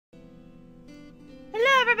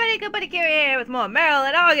everybody, good buddy Gary here with more Meryl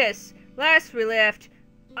and August. Last we left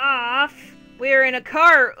off, we were in a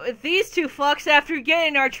car with these two fucks after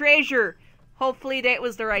getting our treasure. Hopefully that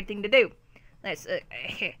was the right thing to do. Let's,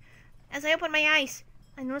 As I opened my eyes,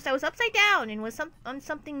 I noticed I was upside down and was on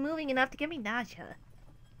something moving enough to give me nausea.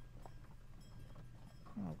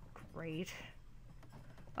 Oh, great.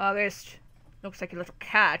 August, looks like your little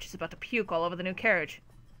cat is about to puke all over the new carriage.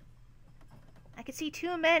 I could see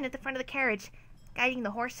two men at the front of the carriage, guiding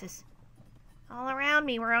the horses. All around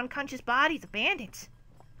me were unconscious bodies of bandits.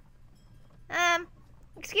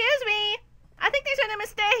 Excuse me. I think there's been a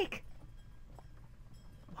mistake.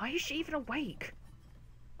 Why is she even awake?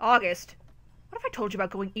 August, what if I told you about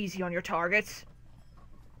going easy on your targets?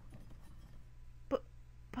 But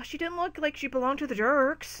she didn't look like she belonged to the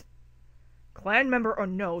Dirks. Clan member or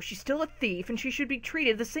no, she's still a thief and she should be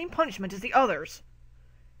treated the same punishment as the others.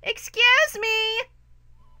 Excuse me!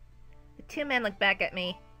 The two men looked back at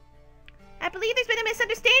me. I believe there's been a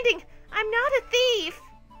misunderstanding. I'm not a thief.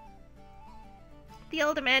 The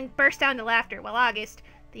older man burst out into laughter, while August,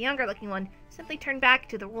 the younger-looking one, simply turned back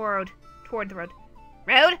to the road, toward the road.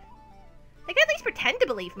 Road? They could at least pretend to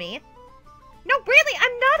believe me. No, really,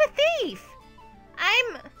 I'm not a thief.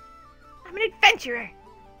 I'm an adventurer.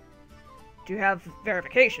 Do you have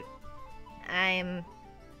verification? I'm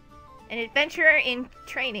an adventurer in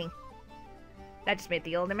training. That just made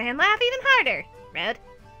the older man laugh even harder. Road?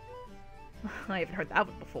 I haven't heard that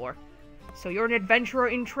one before. So you're an adventurer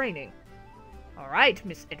in training. Alright,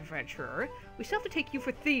 Miss Adventurer. We still have to take you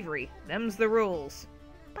for thievery. Them's the rules.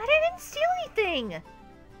 But I didn't steal anything!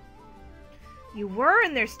 You were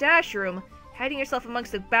in their stash room, hiding yourself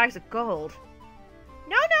amongst the bags of gold.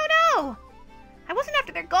 No! I wasn't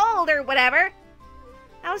after their gold or whatever.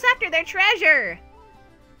 I was after their treasure.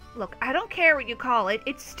 Look, I don't care what you call it.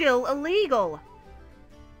 It's still illegal.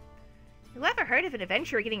 Who ever heard of an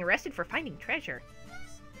adventurer getting arrested for finding treasure?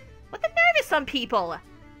 What the nerve is some people?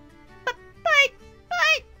 But...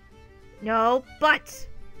 No, but...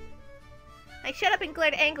 I shut up and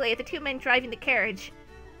glared angrily at the two men driving the carriage.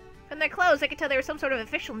 From their clothes, I could tell they were some sort of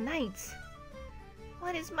official knights.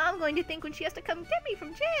 What is Mom going to think when she has to come get me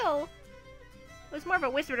from jail? It was more of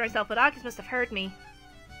a whisper to myself, but August must have heard me.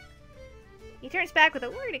 He turns back with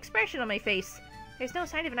a worried expression on my face. There's no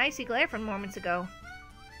sign of an icy glare from moments ago.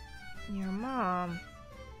 Your mom...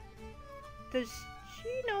 Does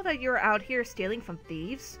she know that you're out here stealing from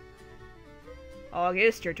thieves?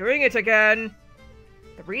 August, you're doing it again!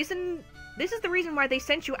 This is the reason why they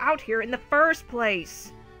sent you out here in the first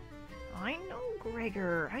place! I know,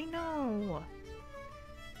 Gregor, I know.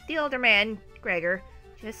 The older man, Gregor,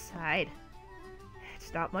 just sighed.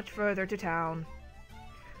 It's not much further to town.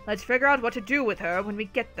 Let's figure out what to do with her when we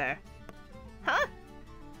get there. Huh?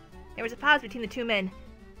 There was a pause between the two men.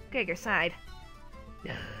 Gregor sighed.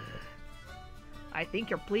 I think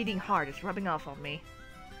your bleeding heart is rubbing off on me.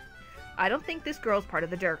 I don't think this girl's part of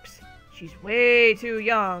the Dirks. She's way too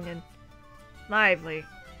young and lively.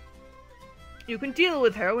 You can deal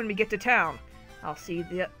with her when we get to town. I'll see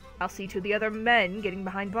to the other men getting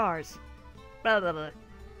behind bars. Blah blah blah.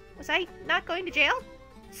 Was I not going to jail?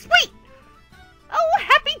 Sweet! Oh,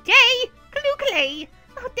 happy day! Kaloo-kalay!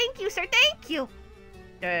 Oh, thank you, sir, thank you!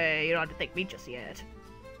 You don't have to thank me just yet.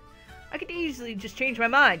 I could easily just change my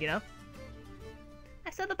mind, you know?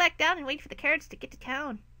 I settled back down and waited for the carriage to get to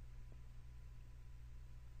town.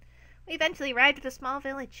 We eventually arrived at a small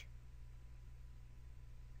village.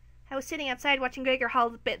 I was sitting outside watching Gregor haul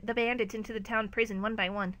the bandits into the town prison one by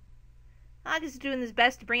one. August was doing his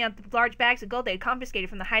best to bring out the large bags of gold they had confiscated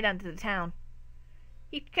from the hideout into the town.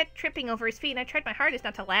 He kept tripping over his feet, and I tried my hardest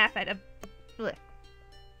not to laugh at him. Ugh.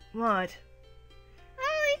 What?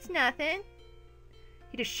 Oh, it's nothing.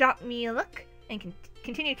 He just shot me a look and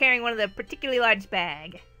continued carrying one of the particularly large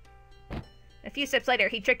bag. A few steps later,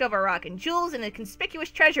 he tripped over a rock, and jewels in a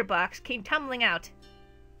conspicuous treasure box came tumbling out.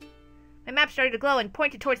 My map started to glow and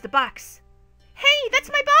pointed towards the box. Hey,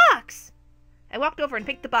 that's my box! I walked over and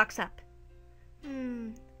picked the box up.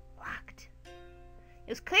 Locked. It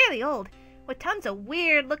was clearly old, with tons of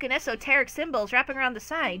weird-looking esoteric symbols wrapping around the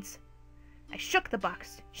sides. I shook the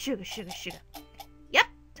box. Sugar. Yep,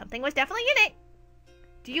 something was definitely in it.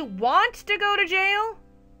 Do you want to go to jail?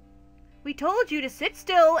 We told you to sit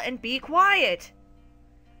still and be quiet.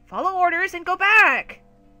 Follow orders and go back.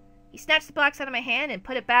 He snatched the box out of my hand and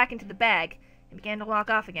put it back into the bag and began to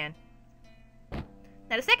walk off again.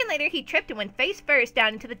 Not a second later, he tripped and went face first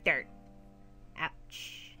down into the dirt.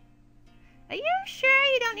 Ouch. Are you sure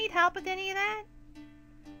you don't need help with any of that?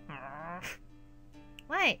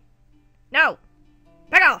 What? No!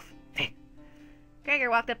 Back off!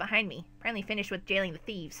 Gregor walked up behind me, apparently finished with jailing the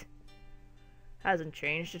thieves. Hasn't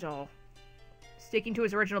changed at all. Sticking to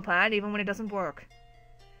his original plan even when it doesn't work.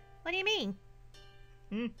 What do you mean?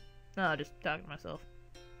 No, just talking to myself.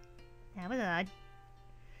 That was odd.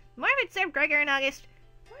 The more I've observed Gregor and August,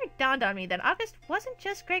 the more it dawned on me that August wasn't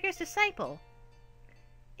just Gregor's disciple.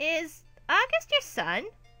 Is August your son?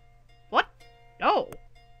 What? No.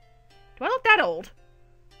 Do I look that old?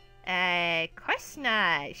 Of course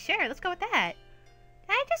not. Sure, let's go with that.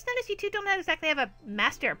 I just noticed you two don't exactly have a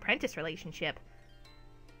master-apprentice relationship.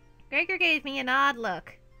 Gregor gave me an odd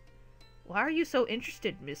look. Why are you so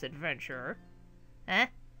interested, Miss Adventurer? Huh?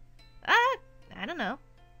 I don't know.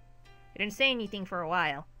 He didn't say anything for a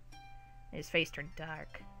while. His face turned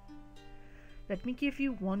dark. Let me give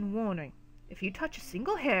you one warning. If you touch a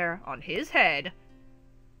single hair on his head...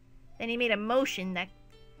 Then he made a motion that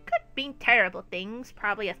could mean terrible things.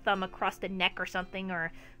 Probably a thumb across the neck or something,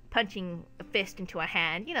 or punching a fist into a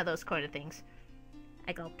hand. You know, those kind of things.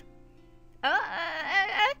 I gulped.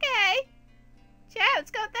 Okay. Sure, let's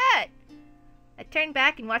go with that. I turned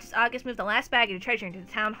back and watched as August move the last bag of treasure into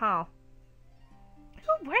the town hall.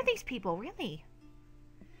 Who were these people, really?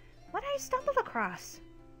 What I stumbled across?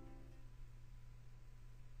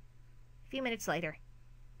 A few minutes later.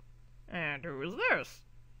 And who is this?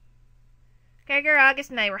 Gregor,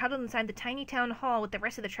 August, and I were huddled inside the tiny town hall with the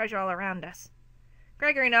rest of the treasure all around us.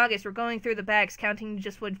 Gregor and August were going through the bags, counting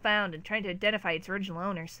just what found and trying to identify its original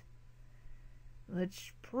owners. That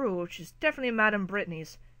brooch is definitely Madame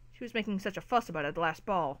Brittany's. She was making such a fuss about it at the last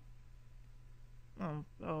ball.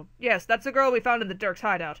 Oh, yes, that's the girl we found in the Dirk's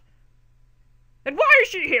hideout. And why is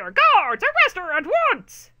she here? Guards, arrest her at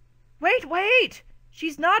once! Wait!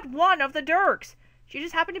 She's not one of the Dirks. She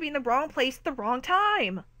just happened to be in the wrong place at the wrong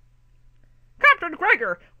time. Captain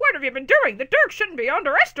Gregor, what have you been doing? The Dirks shouldn't be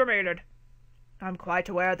underestimated. I'm quite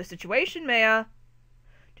aware of the situation, Maya.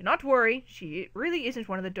 Do not worry, she really isn't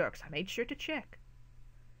one of the Dirks. I made sure to check.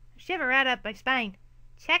 A shiver ran up my spine.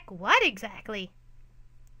 Check what exactly?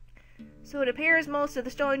 So it appears most of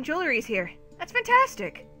the stolen jewelry is here. That's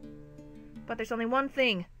fantastic. But there's only one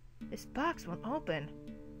thing. This box won't open.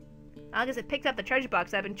 August had picked up the treasure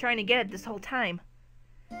box I've been trying to get at this whole time.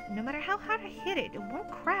 And no matter how hard I hit it, it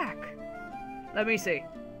won't crack. Let me see.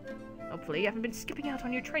 Hopefully you haven't been skipping out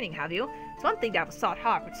on your training, have you? It's one thing to have a soft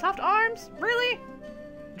heart, but soft arms? Really?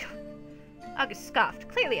 August scoffed,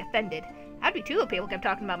 clearly offended. I'd be too if people kept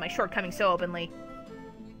talking about my shortcomings so openly.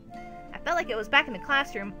 I felt like it was back in the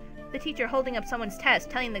classroom, the teacher holding up someone's test,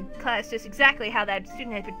 telling the class just exactly how that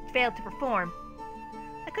student had failed to perform.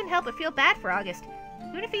 I couldn't help but feel bad for August,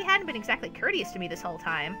 even if he hadn't been exactly courteous to me this whole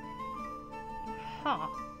time. I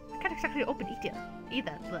can't exactly open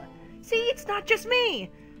either. See, it's not just me.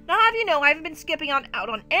 Now have you know I haven't been skipping out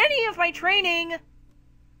on any of my training.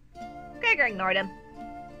 Gregor ignored him.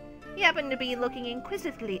 He happened to be looking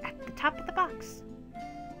inquisitively at the top of the box.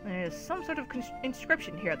 There's some sort of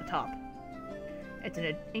inscription here at the top. It's in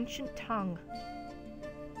an ancient tongue.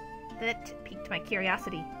 That piqued my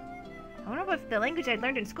curiosity. I wonder if the language I'd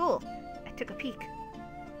learned in school. I took a peek.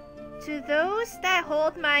 To those that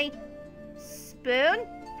hold my spoon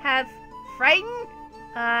have frightened,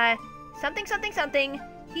 something,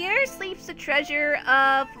 here sleeps the treasure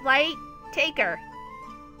of light taker.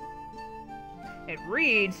 It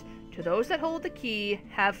reads, to those that hold the key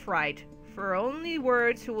have fright, for only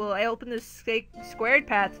words who will open the squared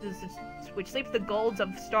path which sleeps the golds of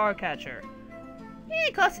Starcatcher.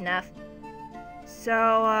 Close enough.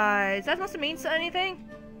 So, is that supposed to mean anything?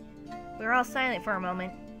 We were all silent for a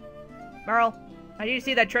moment. Meryl, I need to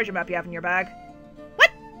see that treasure map you have in your bag. What?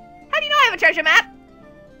 How do you know I have a treasure map?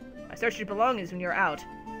 I searched your belongings when you were out.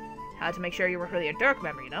 Had to make sure you were really a Dirk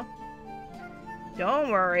member, you know? Don't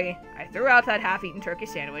worry. I threw out that half-eaten turkey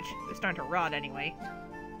sandwich. It was starting to rot anyway.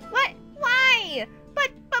 What? Why?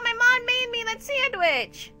 But my mom made me that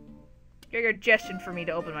sandwich! Gregor gestured for me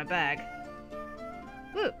to open my bag.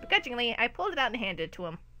 Ooh, begrudgingly, I pulled it out and handed it to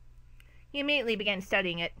him. He immediately began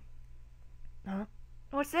studying it. Huh?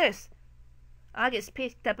 What's this? August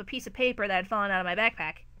picked up a piece of paper that had fallen out of my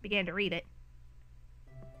backpack, began to read it.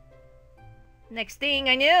 Next thing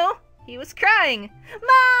I knew, he was crying.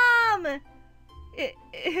 Mom!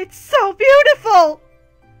 It's so beautiful!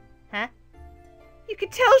 Huh? You can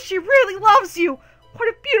tell she really loves you! What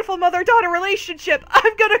a beautiful mother-daughter relationship!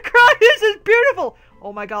 I'm gonna cry! This is beautiful!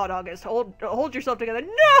 Oh my god, August, hold yourself together.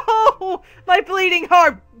 No! My bleeding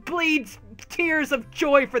heart bleeds tears of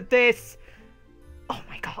joy for this! Oh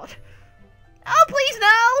my god. Oh, please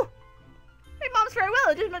no! My mom's very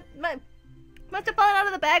well. It just must have fallen out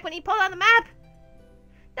of the bag when he pulled out the map.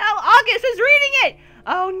 No, August was reading it!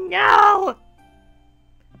 Oh no!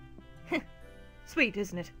 Sweet,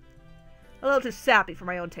 isn't it? A little too sappy for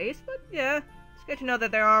my own taste, but yeah, It's good to know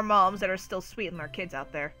that there are moms that are still sweet on their kids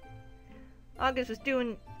out there. August was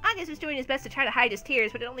doing his best to try to hide his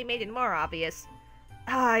tears, but it only made it more obvious.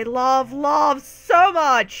 I love so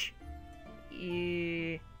much!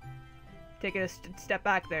 Yeah. Take a step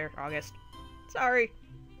back there, August. Sorry.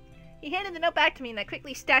 He handed the note back to me, and I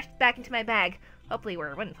quickly stashed it back into my bag, hopefully where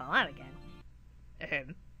it wouldn't fall out again.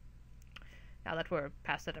 Ahem. Now that we're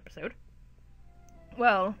past that episode.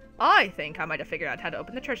 Well, I think I might have figured out how to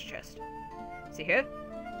open the treasure chest. See here?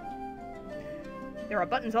 There are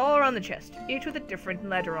buttons all around the chest, each with a different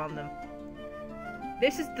letter on them.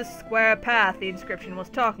 This is the square path the inscription was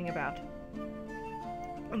talking about.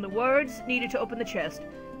 And the words needed to open the chest,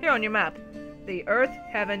 here on your map. The earth,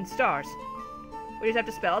 heaven, stars. We just have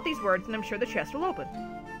to spell out these words and I'm sure the chest will open.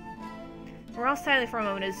 We're all silent for a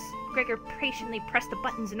moment as Gregor patiently pressed the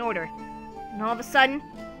buttons in order. And all of a sudden,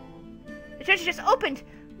 the treasure chest opened,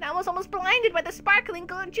 and I was almost blinded by the sparkling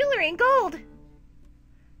gold jewelry and gold.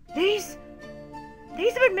 These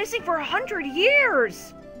have been missing for 100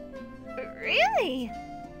 years! Really?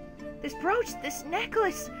 This brooch, this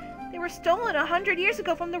necklace, they were stolen 100 years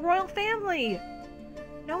ago from the royal family.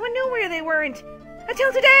 No one knew where they weren't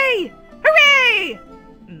until today! Hooray!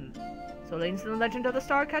 So the legend of the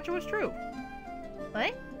Starcatcher was true.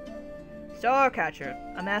 What?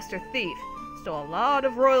 Starcatcher, a master thief, stole a lot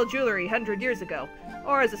of royal jewelry 100 years ago,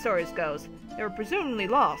 or as the story goes, they were presumably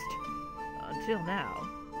lost. Until now.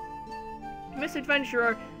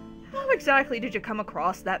 Misadventurer, how exactly did you come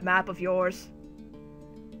across that map of yours?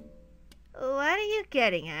 What are you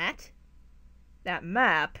getting at? That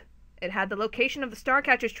map, it had the location of the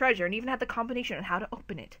Starcatcher's treasure and even had the combination on how to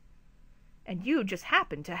open it. And you just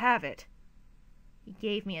happened to have it. He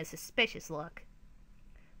gave me a suspicious look.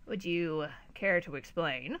 Would you care to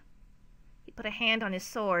explain? He put a hand on his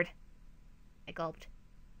sword. I gulped.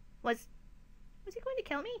 Was he going to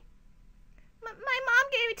kill me? My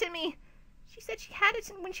mom gave it to me. She said she had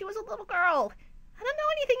it when she was a little girl. I don't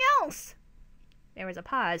know anything else. There was a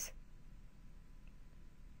pause.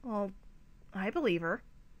 Well, I believe her.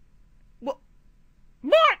 What?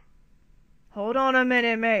 Hold on a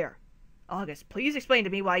minute, Mayor. August, please explain to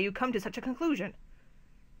me why you come to such a conclusion.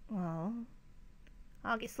 Well,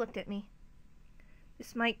 August looked at me.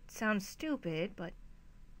 This might sound stupid, but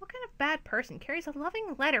what kind of bad person carries a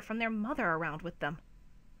loving letter from their mother around with them?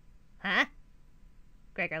 Huh?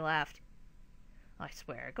 Gregor laughed. I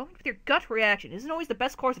swear, going with your gut reaction isn't always the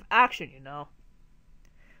best course of action, you know.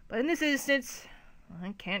 But in this instance,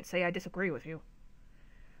 I can't say I disagree with you.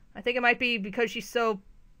 I think it might be because she's so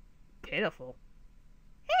pitiful.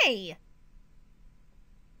 Hey!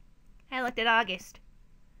 I looked at August.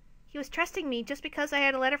 He was trusting me just because I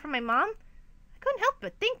had a letter from my mom? I couldn't help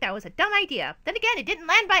but think that was a dumb idea. Then again, it didn't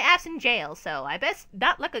land my ass in jail, so I best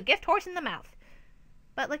not look a gift horse in the mouth.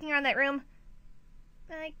 But looking around that room,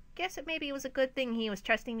 I guess maybe it was a good thing he was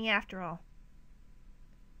trusting me after all.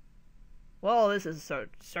 Well, this is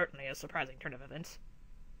certainly a surprising turn of events.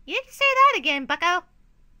 You can say that again, bucko.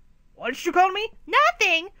 What did you call me?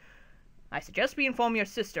 Nothing! I suggest we inform your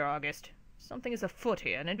sister, August. Something is afoot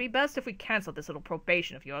here, and it'd be best if we canceled this little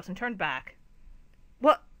probation of yours and turned back.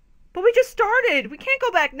 What? But we just started! We can't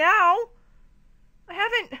go back now! I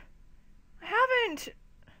haven't...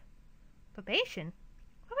 Probation?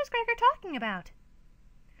 What was Gregor talking about?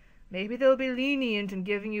 Maybe they'll be lenient in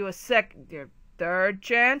giving you a third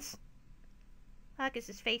chance?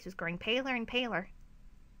 August's face was growing paler and paler.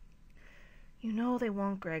 You know they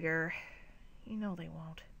won't, Gregor. You know they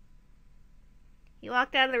won't. He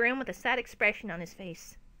walked out of the room with a sad expression on his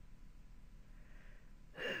face.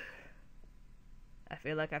 I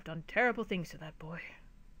feel like I've done terrible things to that boy.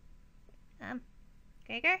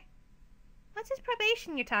 Gregor? What's his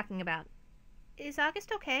probation you're talking about? Is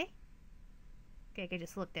August okay? Gregor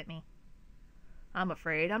just looked at me. I'm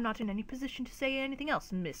afraid I'm not in any position to say anything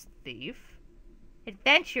else, Miss Thief.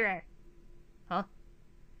 Adventurer. Huh?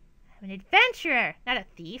 I'm an adventurer, not a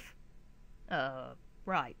thief.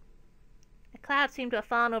 Right. A cloud seemed to have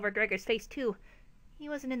fallen over Gregor's face, too. He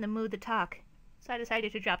wasn't in the mood to talk, so I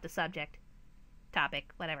decided to drop the subject.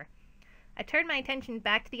 Topic, whatever. I turned my attention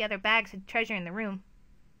back to the other bags of treasure in the room.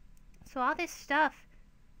 So all this stuff,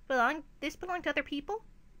 belonged to other people?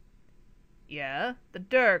 Yeah, the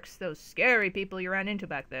Dirks, those scary people you ran into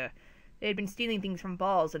back there. They had been stealing things from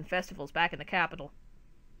balls and festivals back in the capital.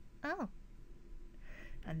 Oh.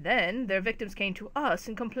 And then their victims came to us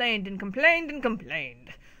and complained and complained and complained.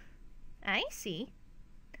 I see.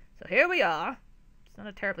 So here we are. It's not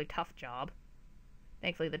a terribly tough job.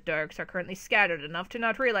 Thankfully the Dirks are currently scattered enough to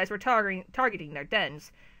not realize we're targeting their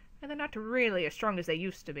dens, and they're not really as strong as they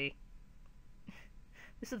used to be.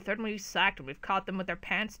 This is the third one we've sacked and we've caught them with their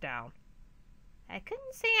pants down. I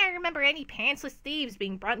couldn't say I remember any pantsless thieves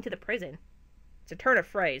being brought into the prison. It's a turn of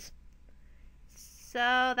phrase.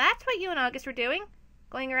 So that's what you and August were doing?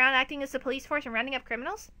 Going around acting as the police force and rounding up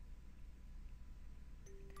criminals?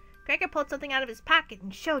 Gregor pulled something out of his pocket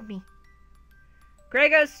and showed me.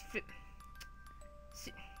 Gregor's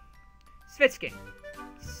Svitskin.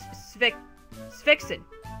 Svixin.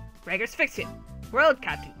 Gregor's Svixin. World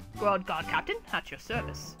Captain. World Guard Captain, at your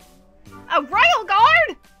service. A Royal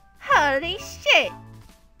Guard? Holy shit!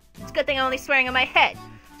 It's a good thing I'm only swearing in my head.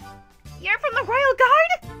 You're from the Royal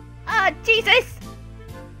Guard? Jesus!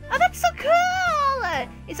 Oh, that's so cool!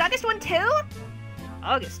 Is August one too?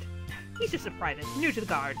 August? He's just a private, new to the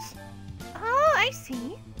guards. Oh, I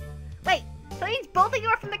see. Wait, so these both of you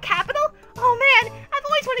are from the capital? Oh man, I've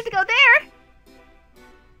always wanted to go there!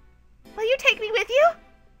 Will you take me with you?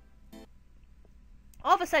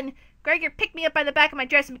 All of a sudden, Gregor picked me up by the back of my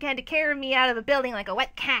dress and began to carry me out of a building like a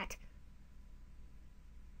wet cat.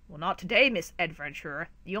 Well, not today, Miss Adventurer.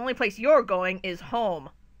 The only place you're going is home.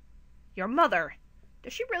 Your mother.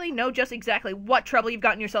 Does she really know just exactly what trouble you've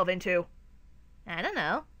gotten yourself into? I don't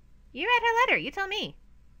know. You read her letter, you tell me.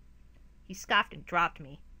 He scoffed and dropped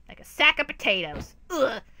me, like a sack of potatoes.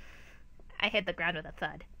 Ugh! I hit the ground with a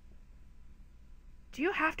thud. Do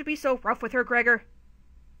you have to be so rough with her, Gregor?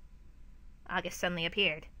 August suddenly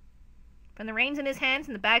appeared. From the reins in his hands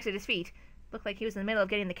and the bags at his feet, it looked like he was in the middle of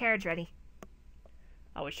getting the carriage ready.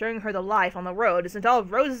 I was showing her the life on the road isn't all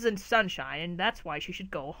roses and sunshine, and that's why she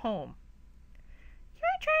should go home.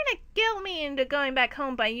 You're trying to guilt me into going back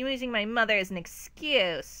home by using my mother as an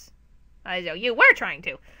excuse. As though you were trying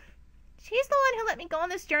to. She's the one who let me go on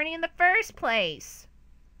this journey in the first place.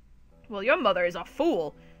 Well, your mother is a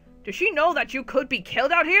fool. Does she know that you could be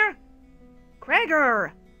killed out here?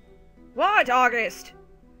 Gregor! What, August?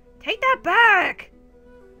 Take that back!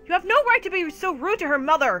 You have no right to be so rude to her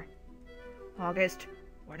mother! August,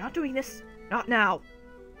 we're not doing this. Not now.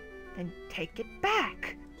 Then take it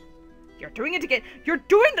back. You're doing it again. You're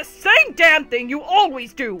doing the same damn thing you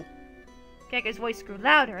always do! Gregor's voice grew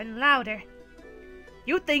louder and louder.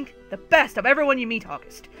 You think the best of everyone you meet,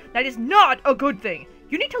 August. That is not a good thing.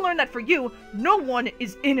 You need to learn that for you, no one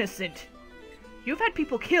is innocent. You've had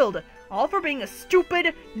people killed, all for being a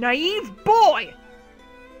stupid, naive boy!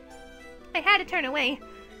 I had to turn away.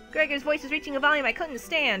 Gregor's voice was reaching a volume I couldn't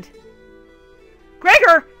stand.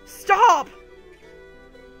 Gregor, stop!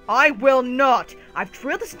 I will not. I've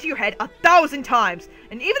drilled this into your head 1,000 times,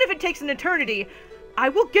 and even if it takes an eternity, I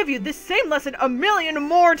will give you this same lesson 1,000,000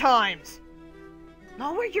 more times.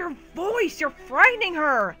 Lower your voice, you're frightening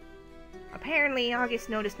her. Apparently, August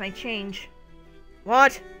noticed my change.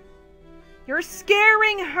 What? You're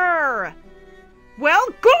scaring her! Well,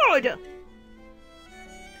 good!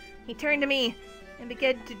 He turned to me and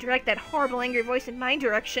began to direct that horrible angry voice in my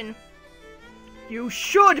direction. You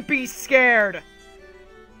should be scared!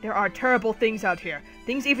 There are terrible things out here.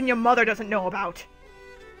 Things even your mother doesn't know about.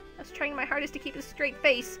 I was trying my hardest to keep a straight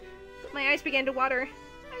face, but my eyes began to water.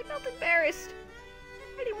 I felt embarrassed.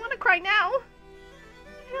 I didn't want to cry now.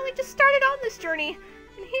 I only just started on this journey,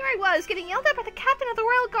 and here I was, getting yelled at by the captain of the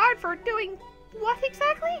Royal Guard for doing what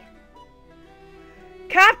exactly?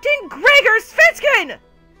 Captain Gregor Svitskin!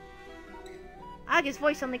 August's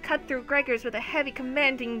voice only cut through Gregor's with a heavy,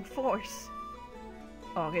 commanding force.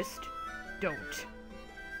 August, don't.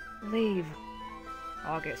 Leave.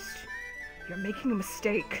 August, you're making a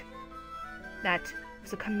mistake. That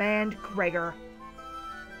was a command, Gregor.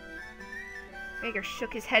 Gregor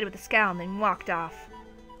shook his head with a scowl and then walked off.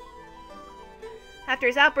 After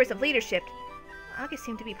his outburst of leadership, August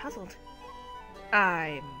seemed to be puzzled.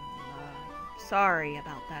 I'm sorry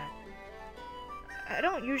about that. I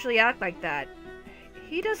don't usually act like that.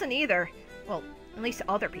 He doesn't either. Well, at least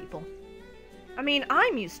to other people. I mean,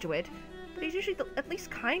 I'm used to it, but he's usually at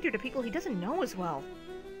least kinder to people he doesn't know as well.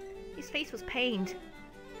 His face was pained.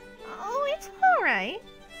 Oh, it's alright.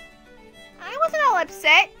 I wasn't all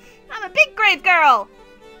upset. I'm a big grave girl.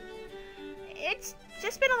 It's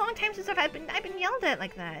just been a long time since I've been yelled at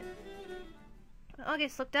like that.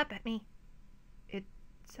 August looked up at me. It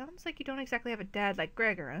sounds like you don't exactly have a dad like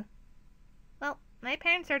Gregor, huh? Well, my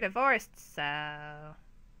parents are divorced, so...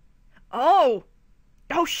 Oh!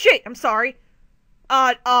 Oh shit, I'm sorry.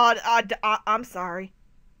 I'm sorry.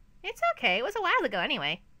 It's okay, it was a while ago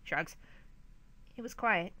anyway. Shrugs. It was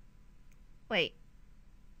quiet. Wait.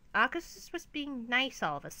 August was being nice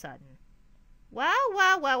all of a sudden. Well.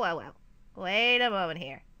 Wait a moment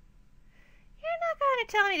here. You're not going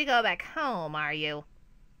to tell me to go back home, are you?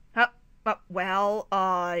 I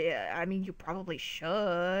mean, you probably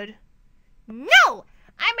should. No!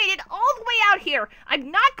 I made it all the way out here!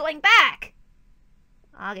 I'm not going back!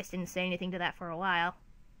 August didn't say anything to that for a while.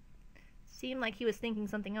 Seemed like he was thinking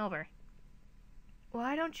something over.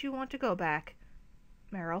 Why don't you want to go back,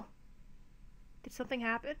 Meryl? Did something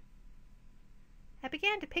happen? I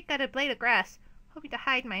began to pick at a blade of grass, hoping to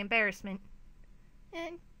hide my embarrassment.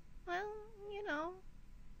 And, well, you know.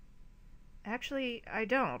 Actually, I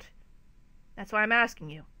don't. That's why I'm asking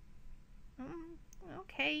you.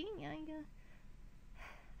 Okay,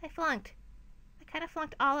 I flunked. I kind of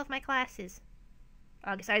flunked all of my classes.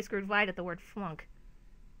 August's eyes grew wide at the word flunk.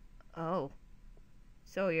 Oh.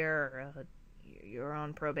 So you're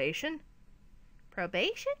on probation?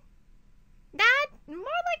 Probation? Not more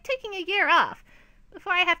like taking a year off,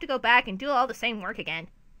 before I have to go back and do all the same work again.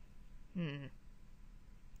 It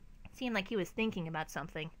seemed like he was thinking about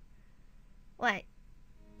something. What?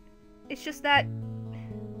 It's just that...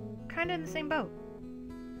 kinda in the same boat.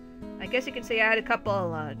 I guess you can say I had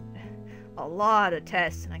a lot of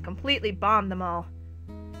tests, and I completely bombed them all.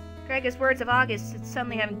 Gregor's words of August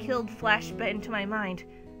suddenly having killed flashed into my mind.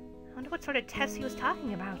 I wonder what sort of tests he was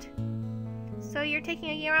talking about. So you're taking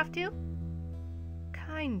a year off too?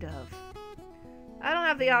 Kind of. I don't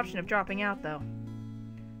have the option of dropping out, though.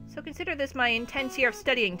 So consider this my intense year of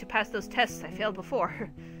studying to pass those tests I failed before.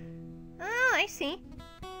 Oh, I see.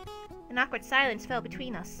 An awkward silence fell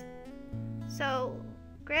between us. So,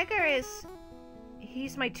 Gregor is...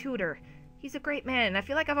 He's my tutor. He's a great man, and I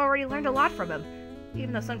feel like I've already learned a lot from him.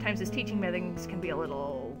 Even though sometimes his teaching methods can be a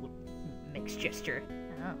little... mixed gesture.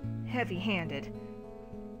 Oh. Heavy-handed.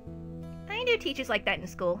 I knew teachers like that in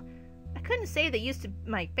school. I couldn't say they used to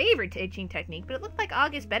my favorite teaching technique, but it looked like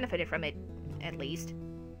August benefited from it, at least.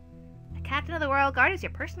 A captain of the Royal Guard is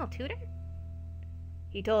your personal tutor?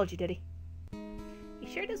 He told you, did he? He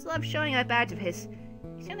sure does love showing that badge of his.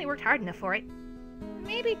 He certainly worked hard enough for it.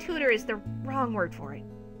 Maybe tutor is the wrong word for it.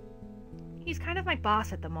 He's kind of my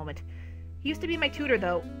boss at the moment. He used to be my tutor,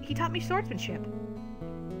 though. He taught me swordsmanship.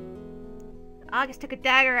 August took a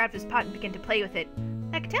dagger out of his pot and began to play with it.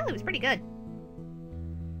 I could tell he was pretty good.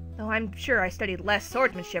 Though I'm sure I studied less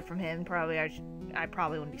swordsmanship from him, I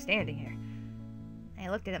probably wouldn't be standing here. I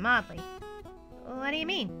looked at him oddly. What do you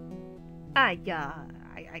mean? I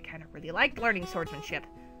kind of really liked learning swordsmanship.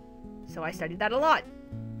 So I studied that a lot.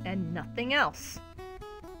 And nothing else.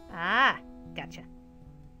 Ah, gotcha.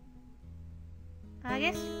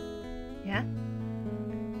 August? Yeah?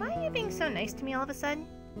 Why are you being so nice to me all of a sudden?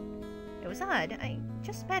 It was odd. I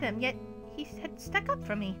just met him, yet he had stuck up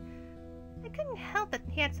for me. I couldn't help that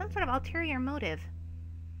he had some sort of ulterior motive.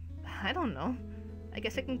 I don't know. I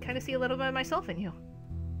guess I can kind of see a little bit of myself in you.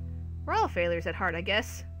 We're all failures at heart, I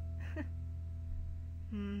guess.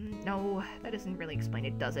 No, that doesn't really explain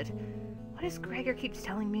it, does it? What is Gregor keeps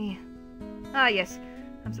telling me? Ah, yes.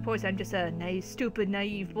 I'm supposed I'm just a nice, stupid,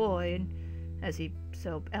 naive boy, and as he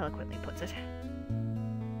so eloquently puts it.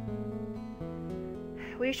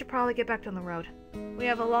 We should probably get back on the road. We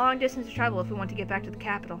have a long distance to travel if we want to get back to the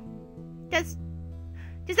capital. Does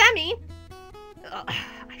that mean?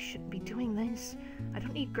 I shouldn't be doing this. I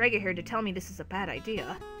don't need Gregor here to tell me this is a bad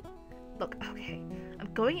idea. Look, okay,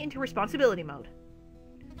 I'm going into responsibility mode.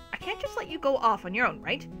 I can't just let you go off on your own,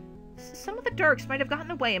 right? Some of the Dirks might have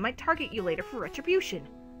gotten away and might target you later for retribution.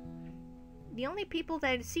 The only people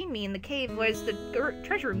that had seen me in the cave was the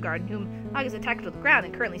treasure room guard, whom August attacked to the ground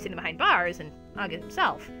and currently sitting behind bars, and August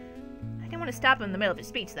himself. I didn't want to stop him in the middle of his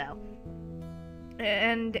speech, though.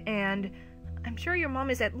 And I'm sure your mom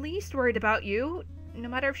is at least worried about you, no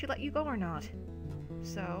matter if she let you go or not.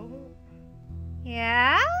 So...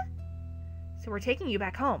 Yeah? So we're taking you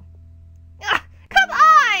back home. Ah, come on!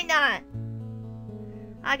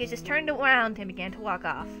 August just turned around and began to walk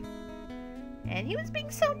off. And he was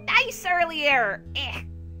being so nice earlier.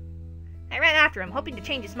 I ran after him, hoping to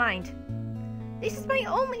change his mind. This is my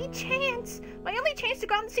only chance. My only chance to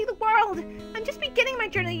go out and see the world. I'm just beginning my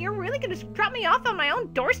journey. You're really going to drop me off on my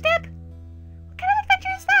own doorstep? What kind of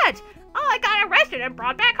adventure is that? Oh, I got arrested and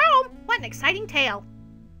brought back home. What an exciting tale.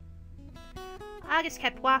 August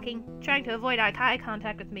kept walking, trying to avoid eye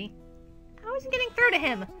contact with me. I wasn't getting through to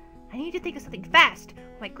him. I needed to think of something fast.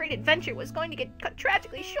 My great adventure was going to get cut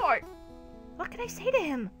tragically short. What could I say to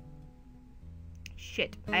him?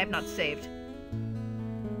 Shit, I have not saved.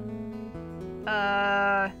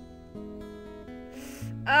 Oh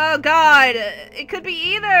god! It could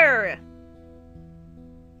be either!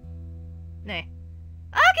 Nay.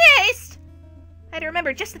 August! I had to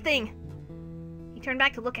remember just the thing. He turned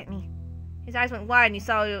back to look at me. His eyes went wide and he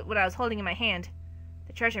saw what I was holding in my hand.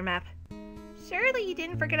 The treasure map. Surely you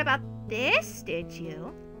didn't forget about this, did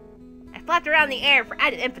you? I flapped around in the air for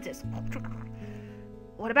added emphasis.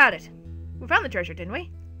 What about it? We found the treasure, didn't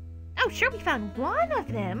we? Oh, sure we found one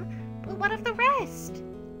of them. But what of the rest?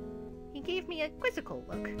 He gave me a quizzical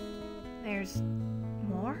look. There's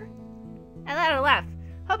more? I let out a laugh,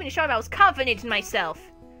 hoping to show him I was confident in myself.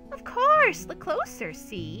 Of course! Look closer,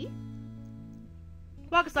 see?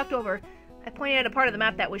 While August looked over, I pointed at a part of the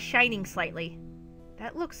map that was shining slightly.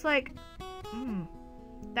 That looks like...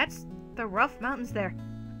 that's the rough mountains there.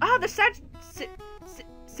 Ah, the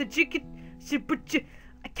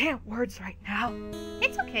I can't words right now.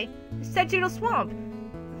 It's okay. The Sagittal Swamp.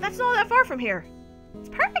 That's not that far from here. It's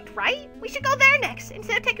perfect, right? We should go there next,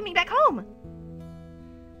 instead of taking me back home.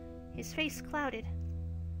 His face clouded.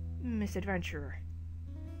 Misadventurer.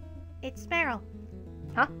 It's Meryl.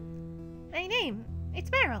 Huh? My name. It's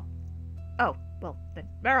Meryl. Oh, well, then,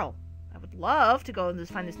 Meryl. I would love to go and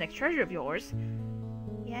find this next treasure of yours.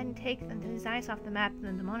 He hadn't taken his eyes off the map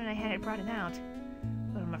the moment I had brought it out.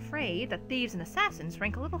 But I'm afraid that thieves and assassins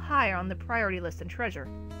rank a little higher on the priority list than treasure.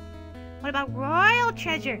 What about royal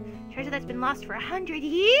treasure? Treasure that's been lost for 100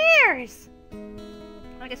 years!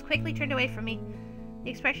 August quickly turned away from me,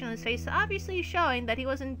 the expression on his face obviously showing that he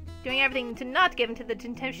wasn't doing everything to not give in to the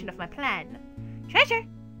temptation of my plan. Treasure!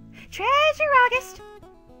 Treasure, August!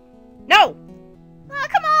 No! Oh,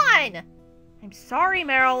 come on! I'm sorry,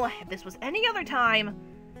 Meryl. If this was any other time,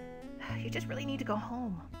 you just really need to go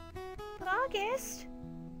home. But August...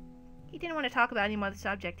 He didn't want to talk about any more of the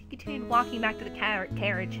subject. He continued walking back to the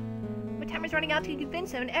carriage. My time was running out to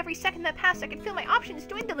convince him, and every second that passed I could feel my options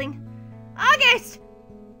dwindling. August!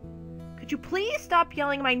 Could you please stop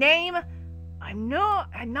yelling my name? I'm not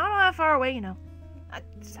all that far away, you know.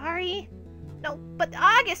 Sorry. No, but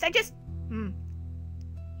August, I just...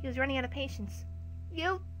 He was running out of patience.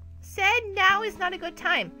 You said now is not a good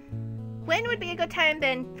time. When would be a good time,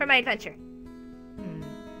 then, for my adventure?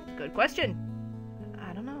 Good question.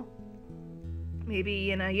 I don't know.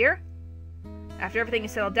 Maybe in a year? After everything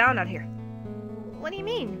is settled down out here. What do you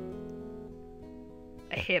mean?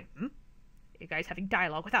 Him? You guys having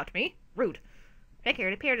dialogue without me? Rude.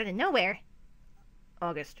 Rickard appeared out of nowhere.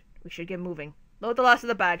 August, we should get moving. Load the last of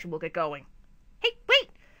the bags and we'll get going. Hey, wait!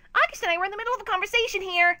 August and I were in the middle of a conversation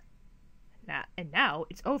here! Now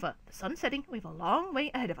it's over. The sun's setting, we have a long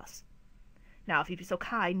way ahead of us. Now, if you'd be so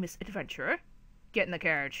kind, Miss Adventurer, get in the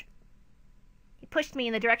carriage. He pushed me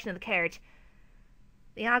in the direction of the carriage.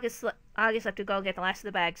 August left to go get the last of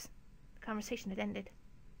the bags. The conversation had ended.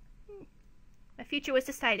 My future was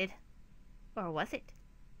decided. Or was it?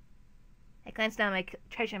 I glanced down my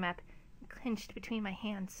treasure map and clenched between my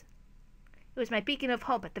hands. It was my beacon of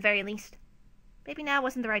hope at the very least. Maybe now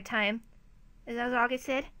wasn't the right time. As August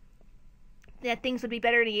said, that things would be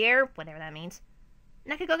better in a year, whatever that means.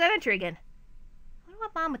 And I could go adventure again. I wonder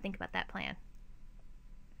what Mom would think about that plan.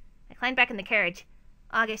 I climbed back in the carriage.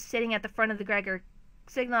 August, sitting at the front of the Gregor,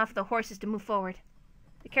 signaled for the horses to move forward.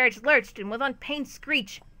 The carriage lurched and with one pained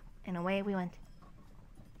screech, and away we went.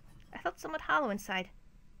 I felt somewhat hollow inside,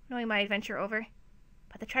 knowing my adventure over.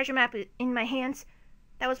 But the treasure map in my hands,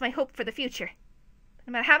 that was my hope for the future. But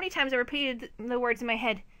no matter how many times I repeated the words in my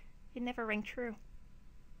head, it never rang true.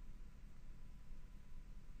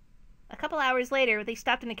 A couple hours later, they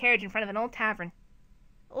stopped in a carriage in front of an old tavern.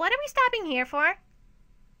 What are we stopping here for?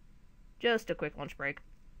 Just a quick lunch break.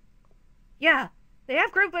 Yeah, they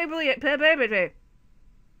have great blueberry...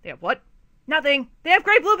 They have what? Nothing. They have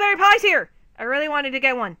great blueberry pies here. I really wanted to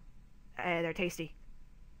get one. They're tasty.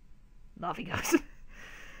 Off he goes.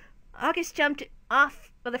 August jumped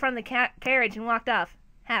off of the front of the carriage and walked off.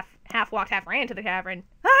 Half walked, half ran to the tavern.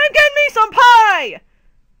 I'm getting me some pie!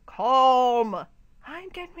 Calm. I'm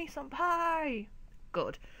getting me some pie.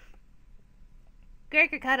 Good.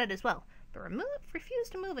 Gregor got it as well, but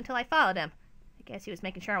refused to move until I followed him. I guess he was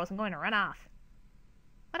making sure I wasn't going to run off.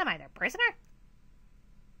 What am I, their prisoner?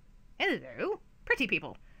 Hello, pretty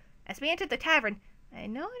people. As we entered the tavern, I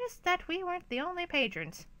noticed that we weren't the only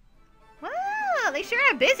patrons. Wow, they sure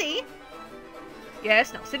are busy.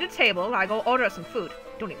 Yes, now sit at the table and I go order some food.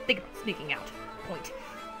 Don't even think about sneaking out. Point.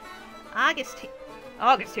 August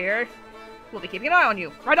here. We'll be keeping an eye on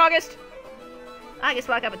you. Right, August? August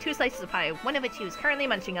walked up with 2 slices of pie, one of which he was currently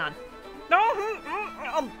munching on.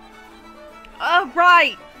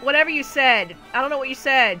 Right. Whatever you said. I don't know what you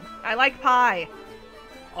said. I like pie.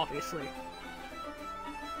 Obviously.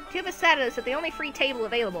 2 of us sat at us at the only free table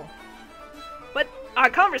available. But our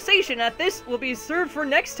conversation at this will be served for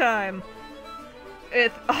next time.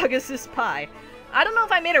 With August's pie. I don't know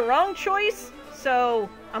if I made a wrong choice, so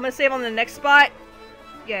I'm gonna save on the next spot.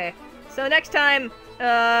 Yeah. So next time,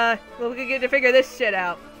 we'll get to figure this shit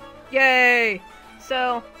out. Yay!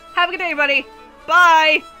 So, have a good day, everybody.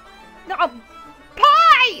 Bye! No.